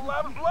also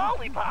loves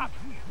lollipops,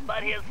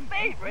 but his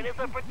favorite is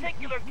a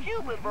particular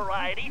Cuban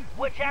variety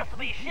which has to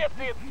be shipped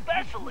in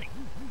specially.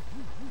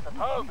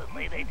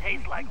 Supposedly, they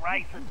taste like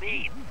rice and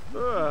beans.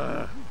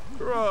 Ugh,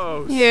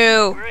 gross.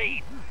 You.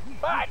 Agreed.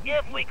 But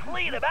if we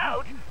clean him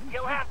out,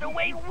 he'll have to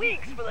wait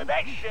weeks for the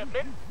next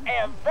shipment,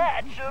 and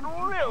that should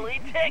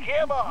really tick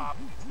him off.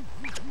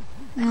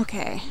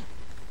 Okay.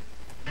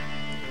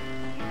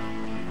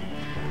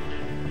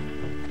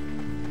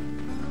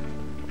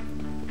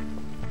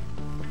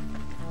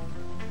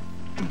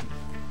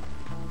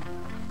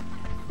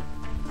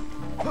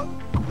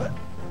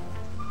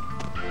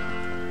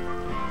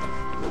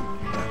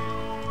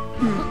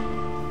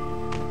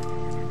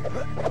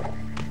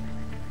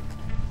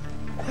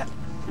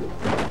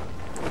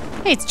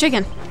 Hey, it's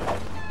chicken.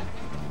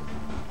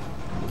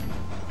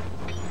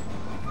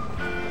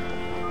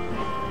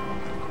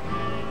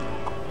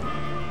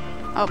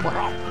 Oh boy.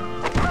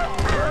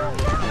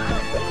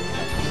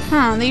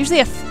 Huh, they usually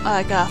have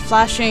like a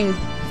flashing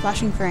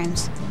flashing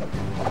frames.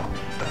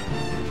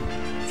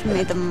 Which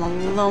made them a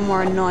little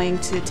more annoying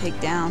to take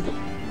down.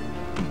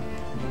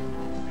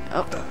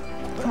 Oh.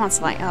 Come on,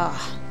 Sly.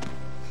 Ugh.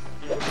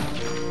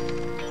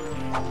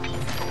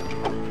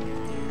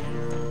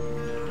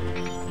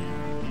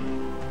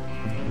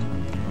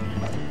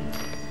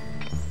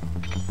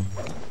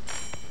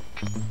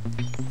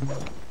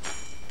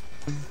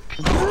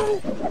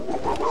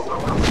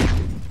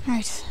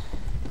 Right.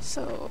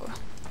 So...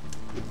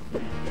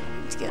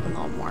 let's get a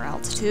little more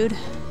altitude.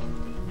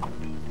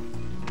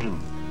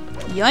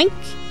 Yoink!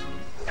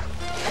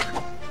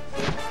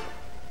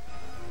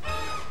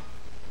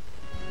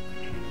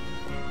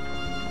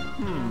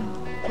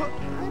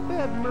 I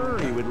bet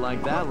Murray would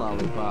like that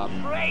lollipop.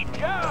 Great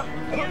job!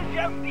 You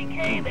just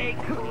became a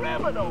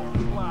criminal,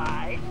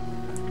 Sly.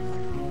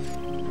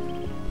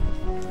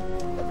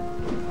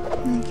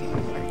 Okay,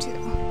 where to?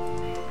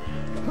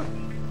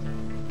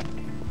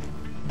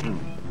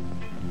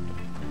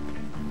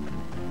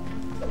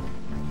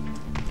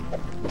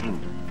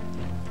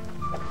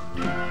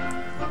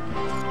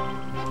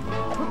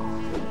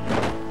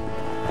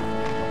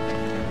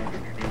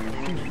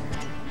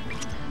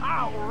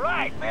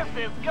 Alright, this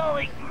is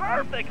going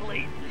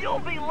perfectly. You'll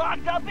be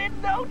locked up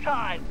in no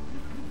time.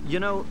 You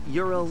know,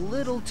 you're a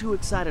little too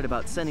excited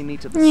about sending me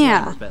to the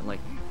Yeah. slammer, Bentley.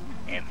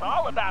 It's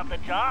all about the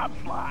job,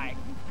 Sly.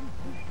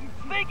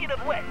 Speaking of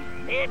which,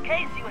 in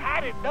case you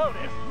hadn't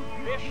noticed,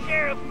 this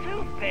sheriff's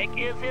toothpick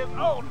is his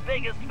own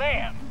biggest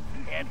fan.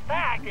 In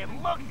fact, it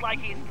looks like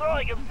he's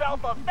throwing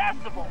himself a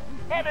festival,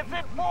 and it's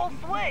in full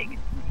swing.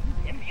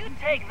 If you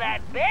take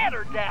that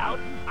banner down,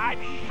 I'm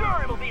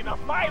sure it'll be the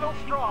final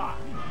straw.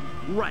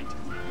 Right.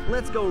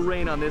 Let's go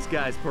rain on this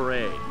guy's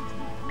parade.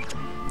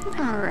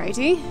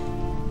 Alrighty.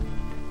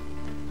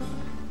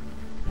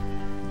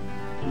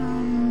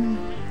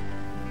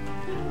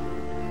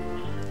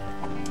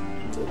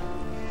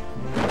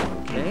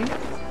 Okay,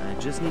 I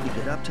just need to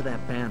get up to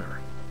that banner.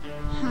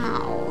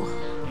 How?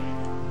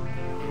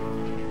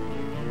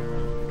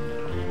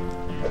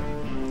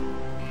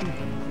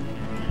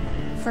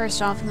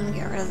 First off, let me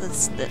get rid of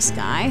this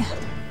guy.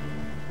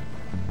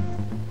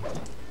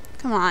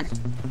 Come on.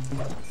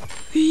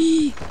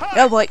 Whee!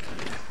 Oh boy.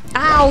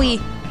 Owie!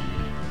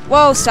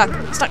 Whoa, stuck.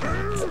 Stuck.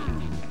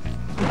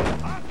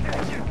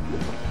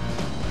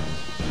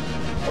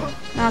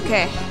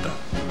 Okay.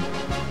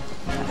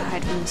 Gotta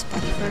hide from this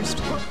buddy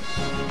first.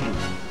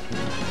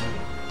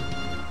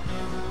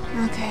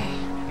 Okay.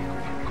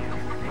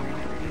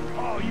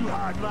 Oh, you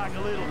hide like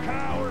a little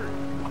coward.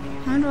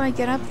 How do I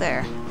get up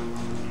there?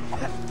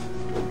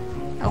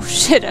 Oh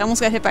shit, I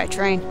almost got hit by a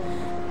train.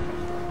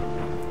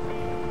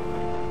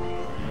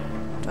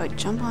 Do I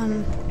jump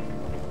on?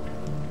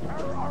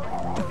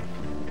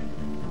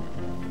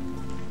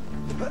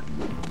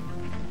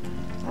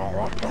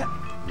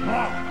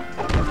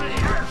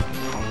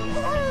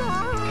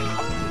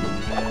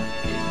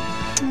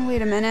 Oh,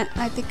 wait a minute,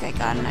 I think I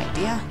got an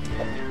idea.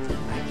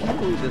 I can't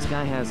believe this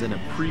guy has an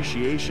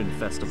appreciation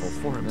festival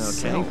for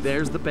himself. Okay,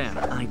 there's the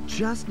banner. I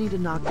just need to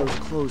knock those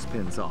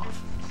clothespins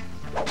off.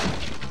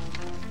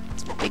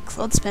 Big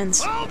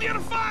clothespins. Hold your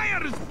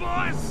fires,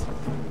 boys!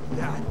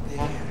 That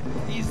there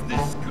is the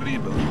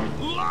scribble,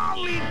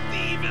 lolly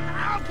thief and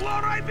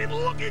outlaw I've been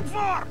looking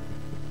for!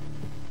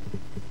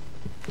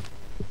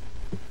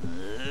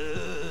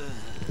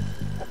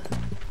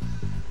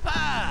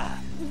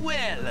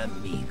 Well,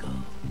 amigo.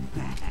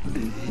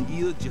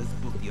 You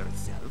just booked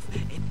yourself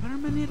a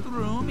permanent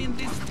room in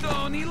this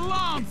stony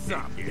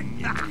lonesome.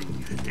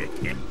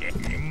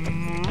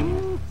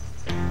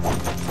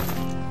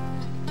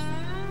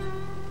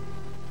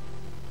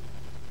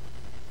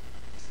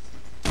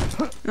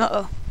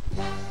 Uh-oh.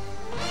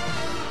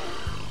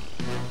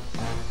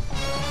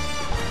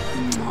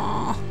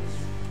 Aww.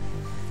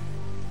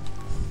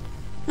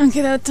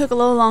 Okay, that took a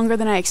little longer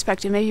than I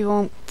expected. Maybe we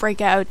won't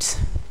break out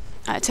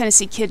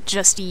Tennessee Kid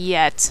just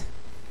yet.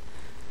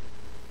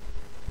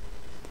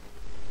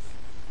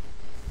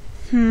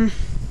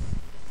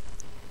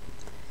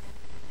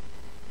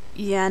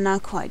 Yeah,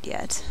 not quite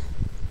yet.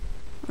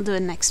 We'll do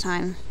it next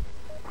time.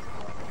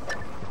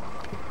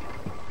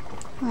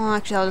 Well,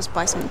 actually, I'll just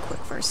buy something quick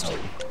first.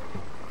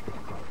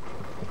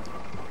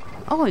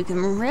 Oh, you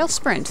can rail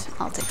sprint.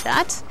 I'll take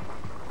that.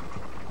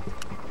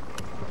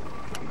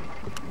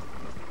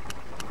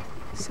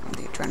 So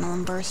the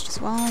adrenaline burst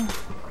as well.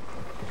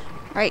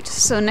 Right,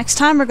 so next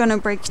time we're gonna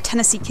break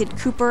Tennessee Kid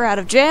Cooper out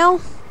of jail.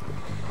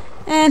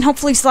 And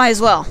hopefully Sly as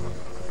well.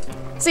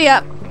 See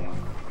ya!